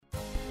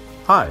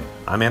Hi,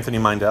 I'm Anthony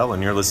Mindell,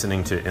 and you're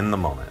listening to In the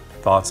Moment,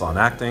 thoughts on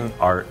acting,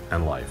 art,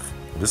 and life.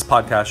 This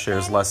podcast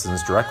shares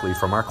lessons directly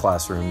from our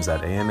classrooms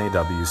at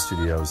AMAW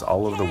studios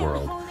all over the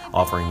world,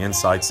 offering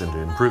insights into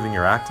improving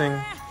your acting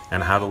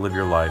and how to live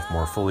your life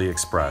more fully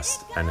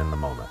expressed and in the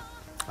moment.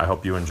 I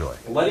hope you enjoy.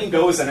 Letting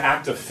go is an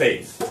act of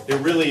faith. It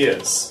really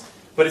is.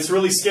 But it's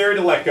really scary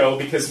to let go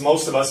because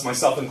most of us,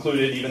 myself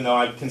included, even though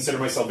I consider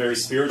myself very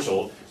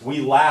spiritual,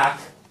 we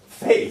lack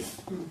faith.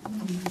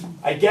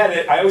 I get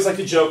it. I always like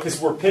to joke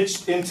because we're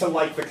pitched into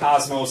like the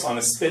cosmos on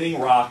a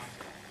spinning rock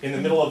in the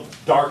middle of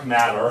dark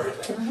matter,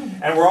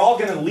 and we're all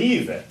going to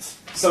leave it.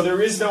 So there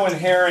is no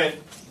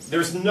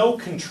there's no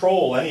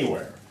control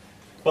anywhere.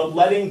 But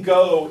letting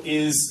go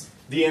is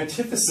the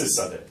antithesis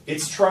of it.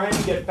 It's trying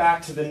to get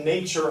back to the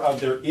nature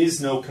of there is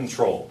no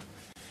control.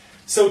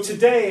 So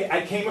today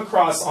I came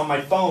across on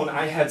my phone,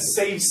 I had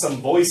saved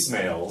some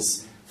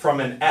voicemails from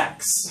an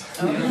ex.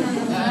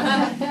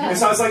 And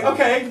so I was like,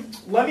 okay,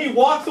 let me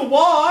walk the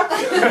walk.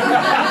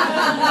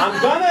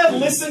 I'm going to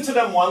listen to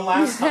them one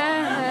last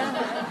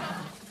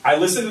time. I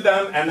listened to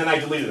them and then I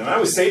deleted them. I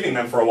was saving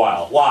them for a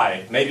while.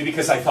 Why? Maybe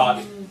because I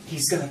thought,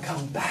 he's going to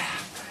come back.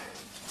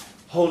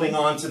 Holding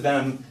on to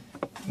them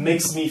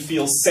makes me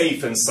feel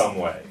safe in some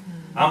way.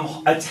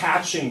 I'm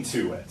attaching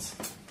to it.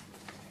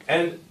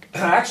 And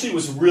actually it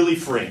was really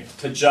freeing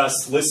to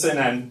just listen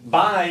and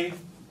bye.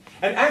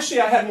 And actually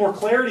I had more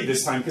clarity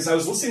this time because I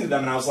was listening to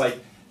them and I was like,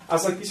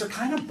 these are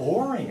kind of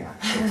boring,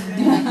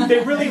 actually.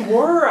 They really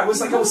were. I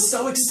was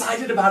so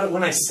excited about it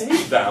when I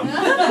saved them.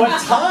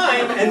 But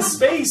time and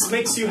space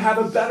makes you have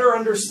a better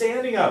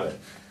understanding of it.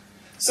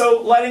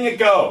 So letting it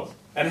go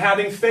and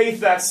having faith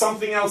that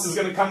something else is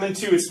going to come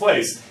into its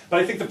place. But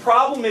I think the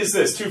problem is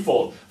this,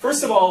 twofold.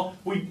 First of all,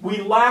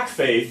 we lack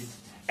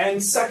faith.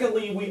 And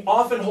secondly, we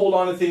often hold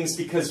on to things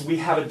because we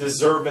have a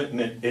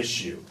deservement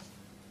issue.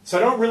 So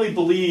I don't really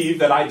believe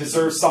that I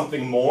deserve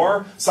something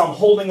more, so I'm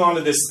holding on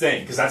to this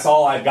thing, because that's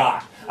all I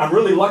got. I'm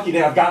really lucky to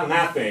have gotten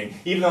that thing,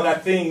 even though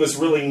that thing was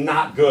really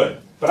not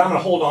good. But I'm going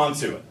to hold on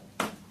to it.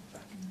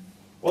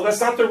 Well, that's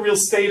not the real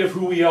state of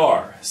who we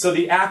are. So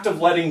the act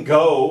of letting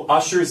go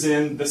ushers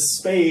in the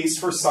space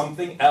for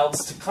something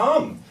else to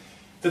come.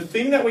 The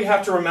thing that we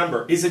have to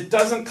remember is it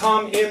doesn't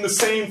come in the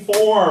same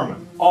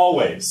form,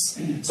 always.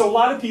 So a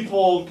lot of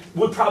people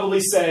would probably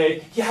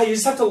say, yeah, you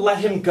just have to let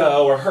him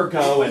go or her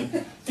go,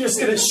 and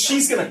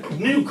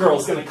new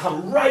girl's gonna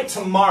come right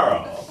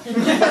tomorrow.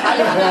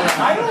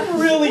 I don't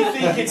really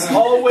think it's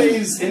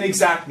always an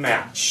exact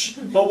match.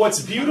 But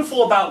what's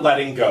beautiful about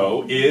letting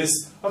go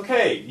is,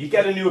 okay, you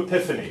get a new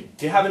epiphany.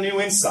 You have a new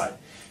insight.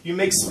 You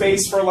make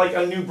space for like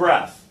a new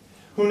breath.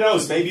 Who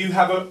knows, maybe you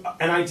have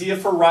an idea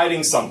for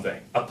writing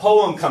something. A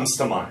poem comes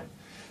to mind.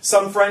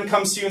 Some friend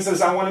comes to you and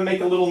says, I want to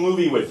make a little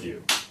movie with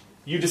you.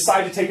 You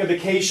decide to take a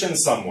vacation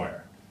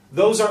somewhere.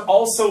 Those are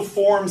also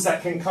forms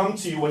that can come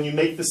to you when you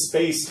make the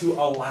space to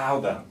allow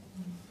them.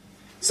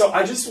 So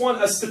I just want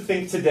us to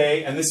think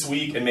today and this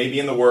week and maybe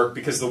in the work,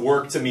 because the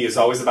work to me is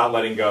always about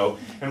letting go,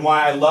 and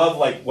why I love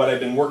what I've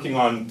been working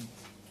on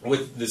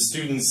with the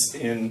students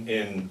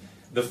in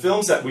the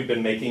films that we've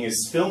been making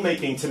is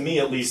filmmaking, to me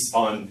at least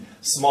on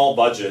small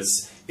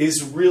budgets,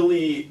 is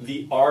really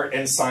the art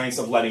and science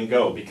of letting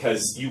go,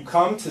 because you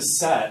come to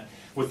set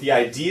with the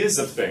ideas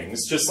of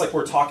things, just like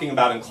we're talking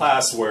about in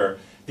class, where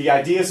the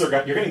ideas you're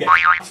going to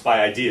get by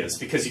ideas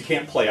because you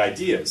can't play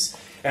ideas.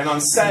 And on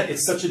set,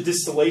 it's such a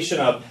distillation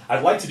of,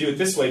 I'd like to do it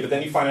this way, but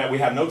then you find out we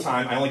have no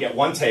time, I only get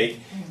one take.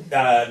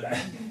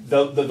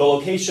 The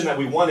location that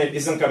we wanted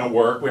isn't going to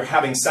work. We're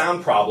having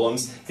sound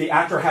problems. The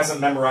actor hasn't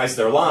memorized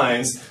their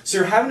lines. So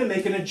you're having to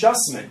make an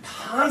adjustment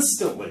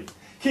constantly.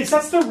 Kids,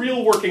 that's the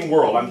real working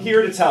world. I'm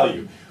here to tell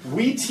you.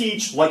 We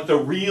teach like the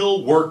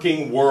real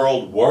working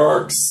world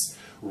works.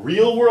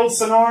 Real world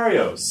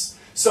scenarios.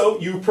 So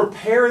you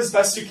prepare as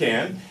best you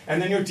can,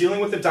 and then you're dealing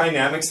with the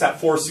dynamics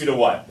that force you to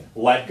what?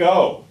 Let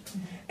go.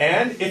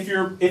 And if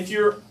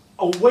you're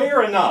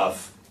aware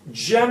enough,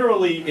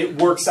 generally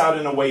it works out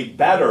in a way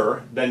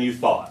better than you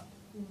thought.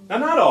 Now,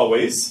 not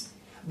always,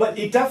 but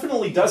it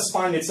definitely does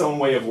find its own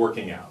way of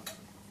working out.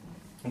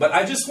 But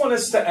I just want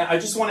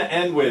to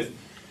end with,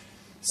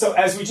 so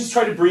as we just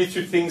try to breathe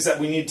through things that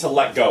we need to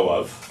let go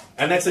of,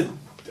 and that's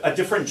a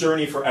different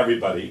journey for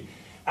everybody,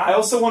 I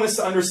also want us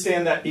to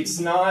understand that it's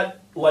not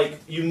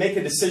like you make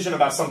a decision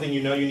about something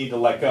you know you need to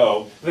let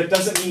go, but it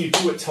doesn't mean you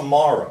do it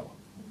tomorrow.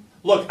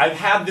 Look, I've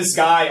had this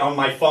guy on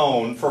my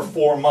phone for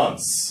 4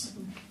 months.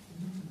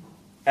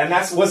 And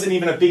that wasn't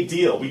even a big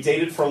deal. We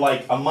dated for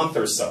like a month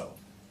or so.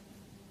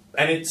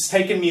 And it's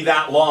taken me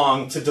that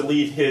long to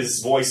delete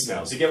his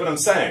voicemails. You get what I'm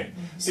saying?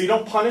 So you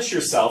don't punish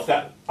yourself.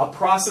 That a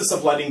process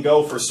of letting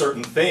go for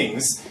certain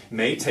things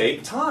may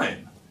take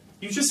time.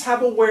 You just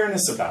have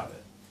awareness about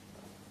it.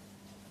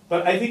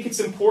 But I think it's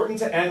important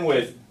to end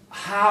with,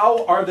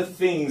 how are the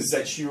things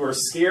that you are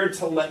scared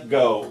to let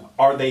go,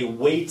 are they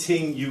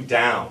weighting you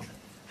down?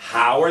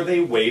 How are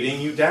they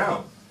weighting you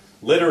down?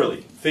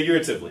 Literally,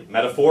 figuratively,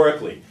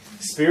 metaphorically,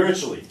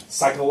 spiritually,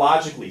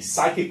 psychologically,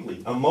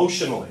 psychically,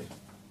 emotionally.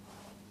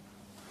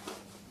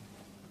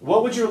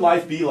 What would your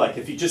life be like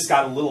if you just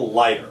got a little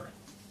lighter?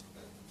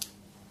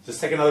 Just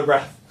take another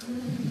breath.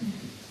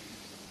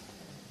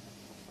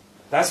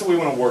 That's what we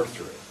want to work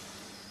through.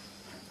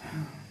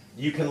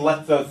 You can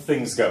let the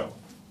things go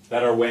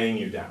that are weighing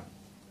you down.